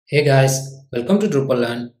Hey guys, welcome to Drupal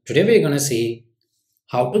Learn. Today we're gonna see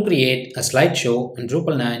how to create a slideshow in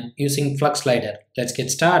Drupal 9 using Flexslider. Let's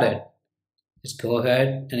get started. Let's go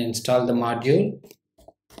ahead and install the module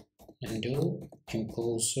and do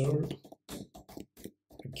composer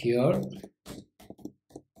procure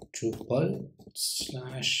Drupal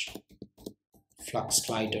slash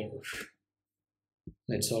Flexslider.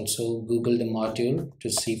 Let's also Google the module to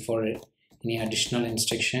see for any additional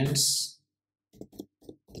instructions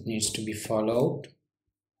that needs to be followed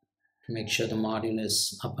to make sure the module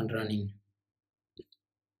is up and running.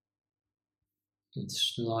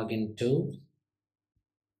 Let's log into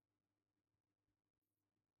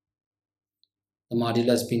the module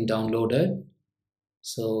has been downloaded,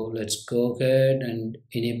 so let's go ahead and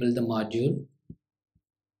enable the module.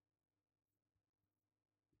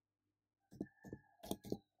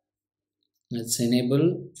 Let's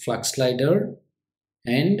enable Flexslider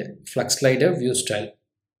and Flexslider view style.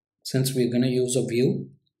 Since we're going to use a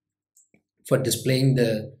view for displaying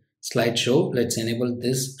the slideshow, let's enable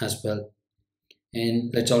this as well.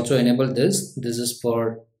 And let's also enable this. This is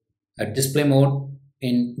for a display mode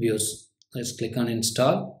in views. Let's click on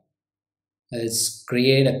install. Let's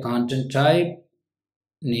create a content type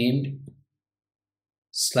named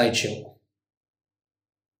slideshow.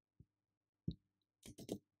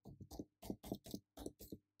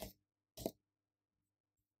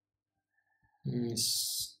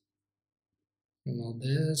 Let's remove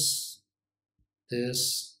this.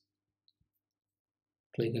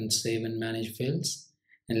 Click on save and manage fields,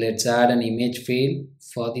 and let's add an image field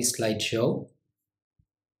for the slideshow.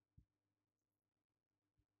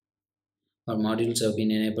 Our modules have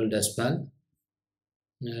been enabled as well.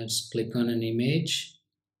 Let's click on an image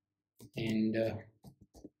and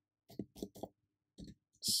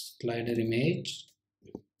slider image.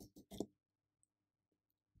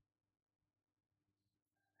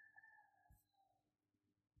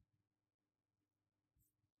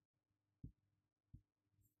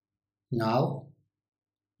 Now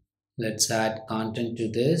let's add content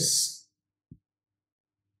to this.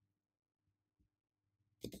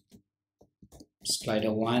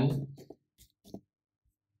 Slider 1,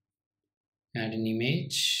 add an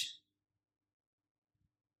image.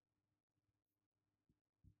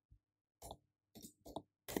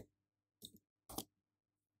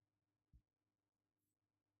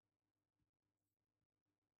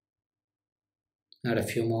 Add a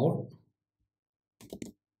few more.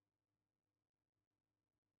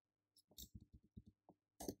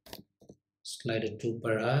 Slider 2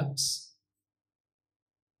 perhaps.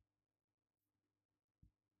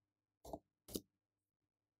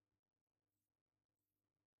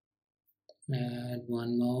 Add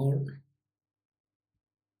one more.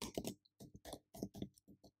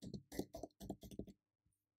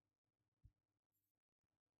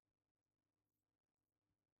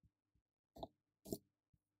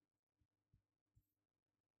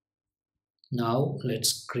 Now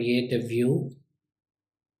let's create a view.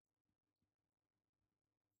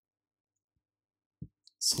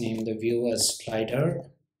 Let's name the view as slider.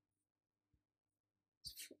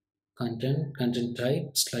 Content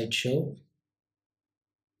type slideshow.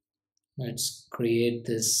 Let's create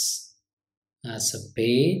this as a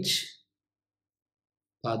page.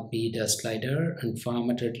 Path be the slider and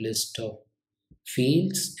formatted list of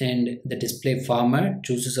fields, and the display format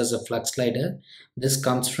chooses as a Flexslider. This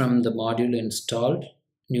comes from the module installed,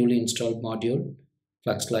 newly installed module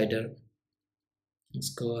Flexslider.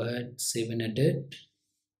 Let's go ahead, save and edit.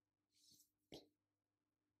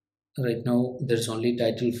 Right now there's only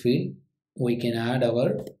title field. We can add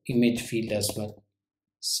our image field as well.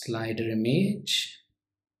 Slider image,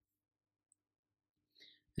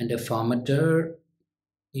 and a formatter,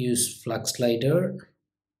 use Flexslider,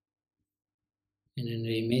 and in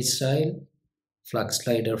the image style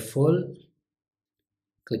Flexslider full.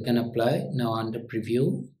 Click and apply. Now under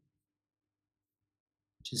preview,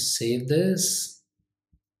 just save this,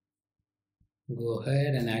 go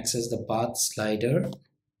ahead and access the path slider.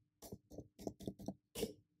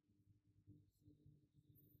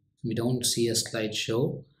 We don't see a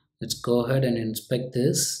slideshow. Let's go ahead and inspect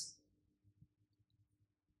this.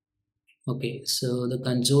 Okay, so the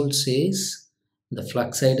console says the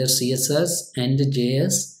Flexslider CSS and the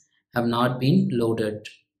JS have not been loaded.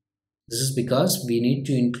 This is because we need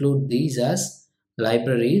to include these as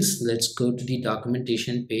libraries. Let's go to the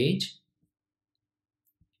documentation page.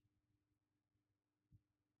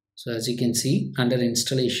 So as you can see, under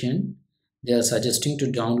installation, they are suggesting to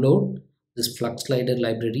download this Flexslider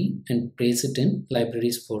library and place it in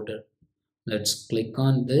libraries folder. Let's click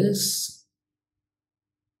on this.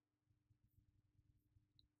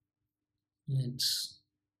 Let's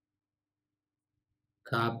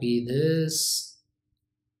copy this,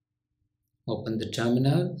 open the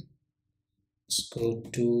terminal, let's go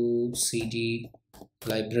to cd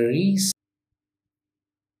libraries,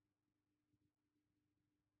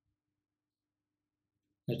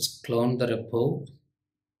 let's clone the repo,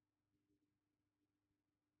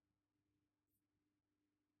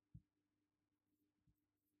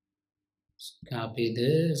 copy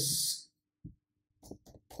this,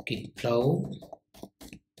 git cloud,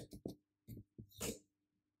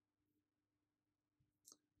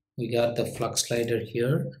 we got the Flexslider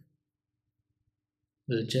here.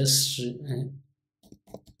 We'll just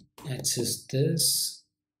access this.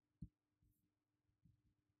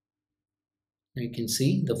 You can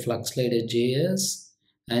see the Flexslider JS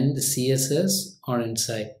and the CSS are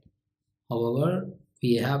inside. However,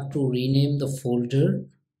 we have to rename the folder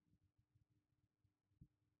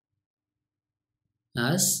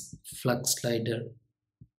as Flexslider.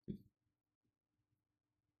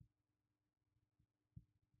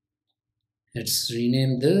 Let's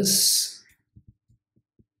rename this.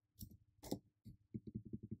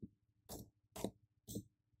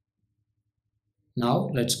 Now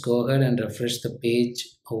let's go ahead and refresh the page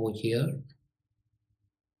over here.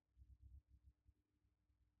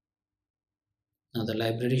 Now the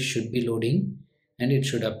library should be loading and it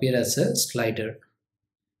should appear as a slider.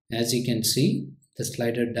 As you can see, the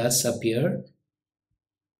slider does appear.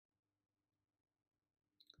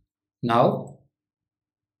 Now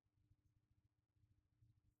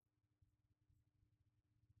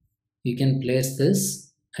you can place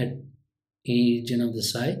this at any region of the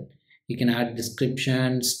site. You can add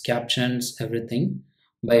descriptions, captions, everything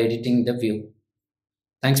by editing the view.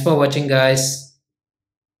 Thanks for watching, guys.